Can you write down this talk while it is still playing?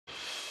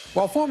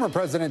While former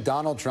President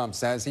Donald Trump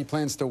says he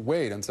plans to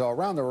wait until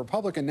around the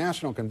Republican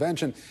National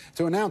Convention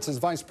to announce his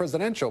vice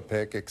presidential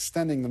pick,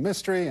 extending the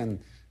mystery and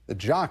the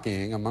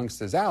jockeying amongst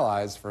his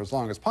allies for as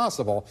long as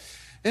possible,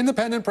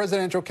 independent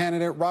presidential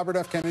candidate Robert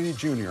F. Kennedy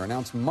Jr.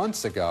 announced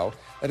months ago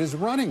that his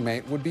running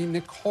mate would be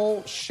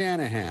Nicole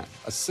Shanahan,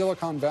 a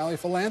Silicon Valley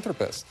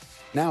philanthropist.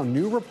 Now,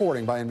 new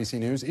reporting by NBC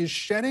News is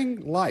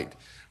shedding light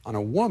on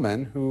a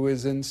woman who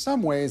is in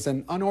some ways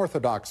an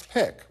unorthodox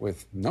pick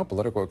with no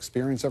political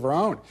experience of her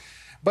own.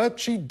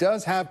 But she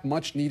does have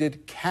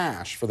much-needed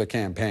cash for the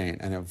campaign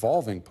and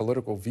evolving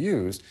political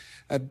views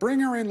that bring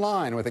her in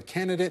line with a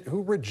candidate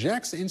who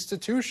rejects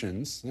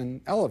institutions and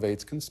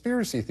elevates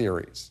conspiracy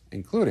theories,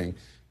 including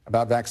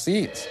about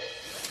vaccines.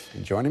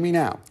 And joining me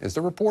now is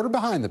the reporter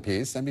behind the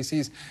piece,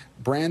 NBC's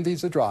Brandy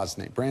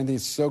Zadrozny. Brandy,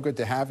 it's so good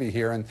to have you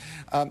here.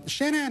 And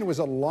Shanahan was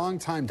a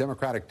longtime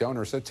Democratic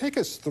donor, so take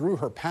us through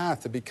her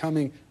path to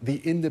becoming the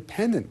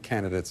independent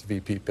candidate's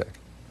VP pick.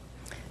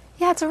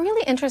 Yeah, it's a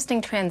really interesting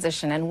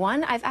transition, and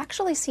one I've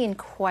actually seen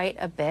quite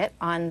a bit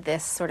on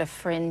this sort of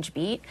fringe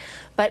beat.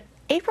 But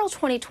April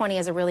 2020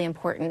 is a really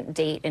important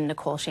date in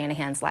Nicole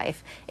Shanahan's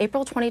life.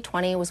 April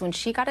 2020 was when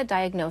she got a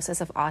diagnosis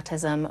of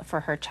autism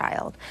for her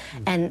child.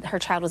 And her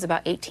child was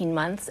about 18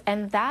 months.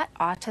 And that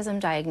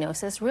autism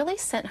diagnosis really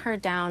sent her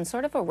down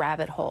sort of a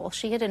rabbit hole.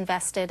 She had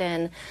invested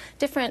in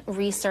different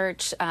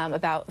research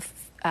about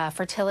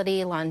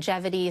fertility,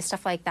 longevity,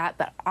 stuff like that.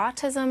 But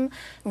autism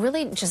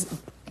really just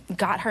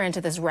got her into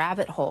this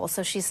rabbit hole.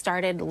 So she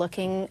started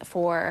looking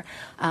for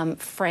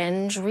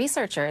fringe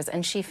researchers,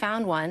 and she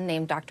found one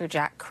named Dr.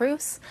 Jack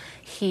Kruse.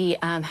 He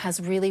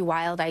has really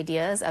wild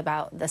ideas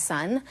about the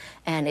sun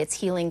and its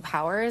healing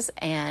powers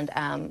and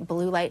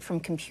blue light from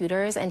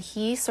computers, and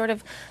he sort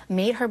of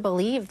made her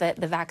believe that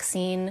the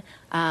vaccines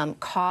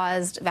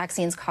caused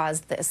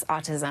this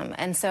autism.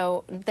 And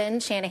so then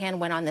Shanahan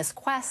went on this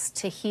quest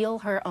to heal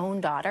her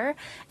own daughter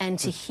and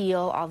to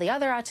heal all the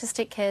other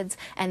autistic kids,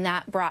 and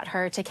that brought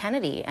her to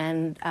Kennedy.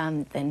 And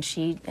then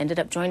she ended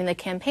up joining the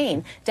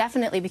campaign,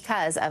 definitely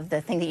because of the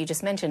thing that you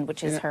just mentioned,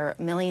 which is her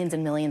millions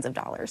and millions of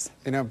dollars.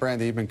 You know,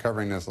 Brandy, you've been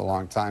covering this a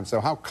long time.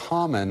 So how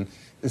common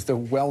is the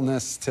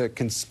wellness to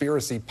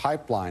conspiracy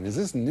pipeline? Is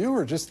this new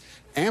or just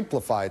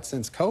amplified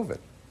since COVID?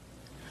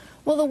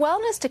 Well, the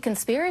wellness to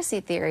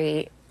conspiracy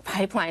theory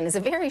pipeline is a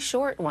very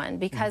short one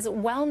because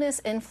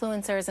wellness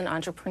influencers and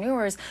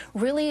entrepreneurs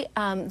really,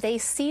 they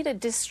seed a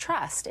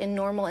distrust in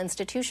normal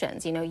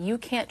institutions. You know, you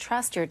can't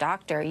trust your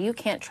doctor. You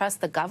can't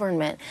trust the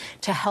government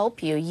to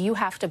help you. You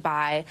have to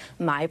buy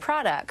my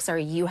products, or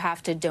you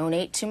have to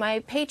donate to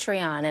my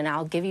Patreon and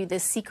I'll give you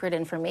this secret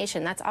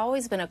information. That's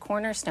always been a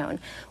cornerstone.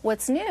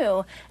 What's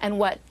new and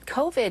what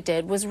COVID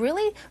did was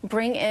really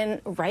bring in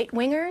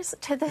right-wingers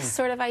to this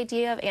sort of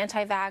idea of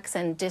anti-vax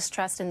and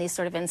distrust in these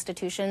sort of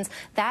institutions.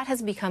 That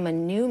has become a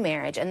new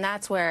marriage, and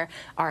that's where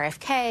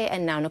RFK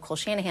and now Nicole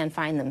Shanahan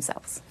find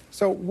themselves.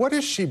 So what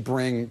does she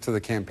bring to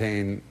the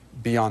campaign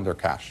beyond her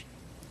cash?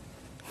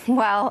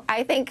 Well,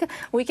 I think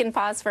we can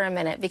pause for a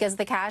minute because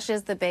the cash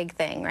is the big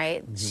thing,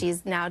 right?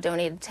 She's now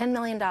donated $10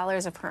 million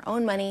of her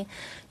own money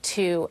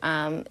to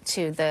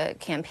the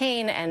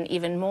campaign, and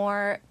even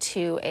more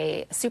to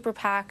a super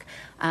PAC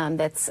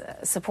that's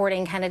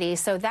supporting Kennedy.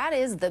 So that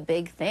is the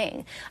big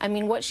thing. I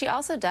mean, what she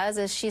also does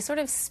is she sort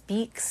of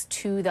speaks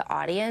to the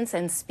audience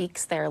and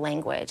speaks their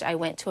language. I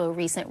went to a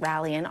recent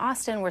rally in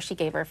Austin where she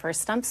gave her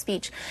first stump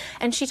speech,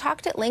 and she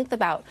talked at length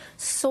about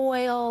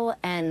soil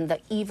and the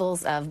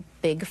evils of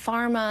big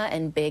pharma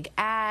and big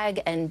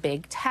ag and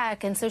big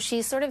tech, and so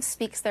she sort of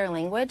speaks their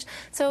language.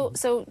 So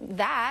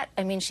that,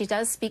 I mean, she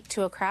does speak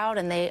to a crowd,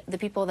 and the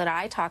people that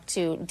I talked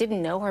to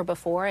didn't know her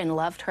before and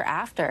loved her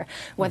after.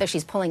 Whether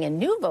she's pulling in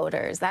new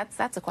voters,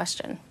 that's a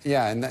question.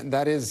 Yeah, and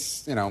that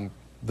is, you know,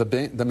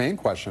 the main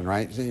question,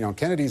 right? You know,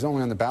 Kennedy's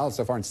only on the ballot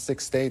so far in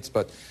 6 states,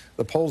 but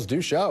the polls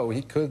do show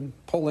he could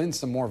pull in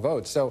some more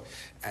votes. So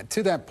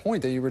to that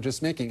point that you were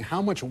just making,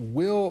 how much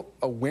will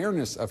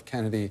awareness of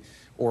Kennedy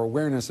or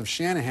awareness of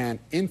Shanahan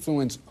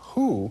influence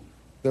who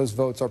those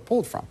votes are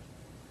pulled from?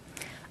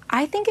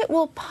 I think it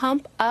will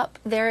pump up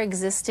their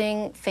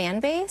existing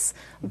fan base.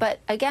 But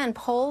again,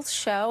 polls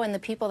show, and the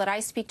people that I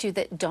speak to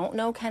that don't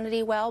know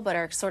Kennedy well but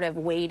are sort of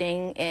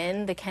wading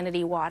in the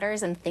Kennedy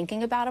waters and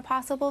thinking about a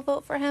possible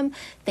vote for him,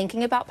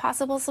 thinking about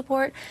possible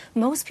support,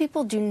 most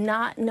people do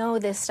not know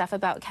this stuff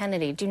about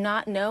Kennedy, do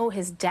not know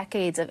his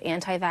decades of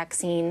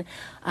anti-vaccine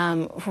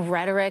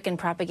rhetoric and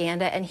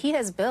propaganda. And he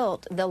has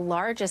built the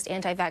largest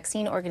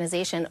anti-vaccine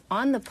organization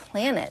on the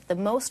planet, the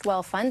most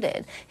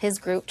well-funded, his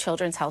group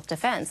Children's Health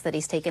Defense, that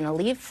he's taken a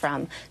leave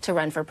from to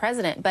run for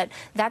president. But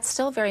that's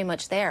still very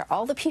much there.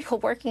 All the people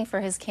working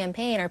for his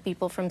campaign are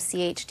people from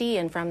CHD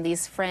and from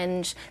these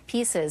fringe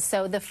pieces.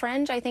 So the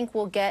fringe, I think,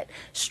 will get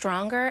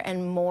stronger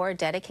and more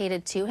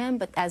dedicated to him.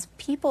 But as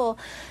people,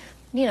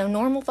 you know,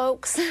 normal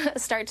folks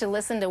start to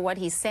listen to what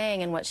he's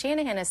saying and what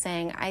Shanahan is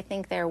saying, I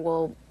think there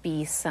will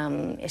be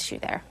some issue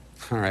there.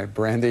 All right,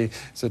 Brandy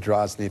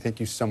Zadrozny, thank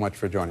you so much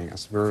for joining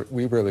us.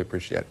 We really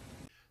appreciate it.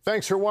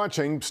 Thanks for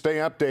watching. Stay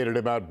updated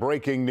about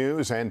breaking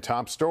news and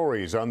top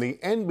stories on the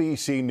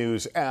NBC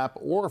News app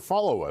or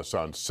follow us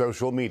on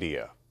social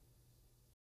media.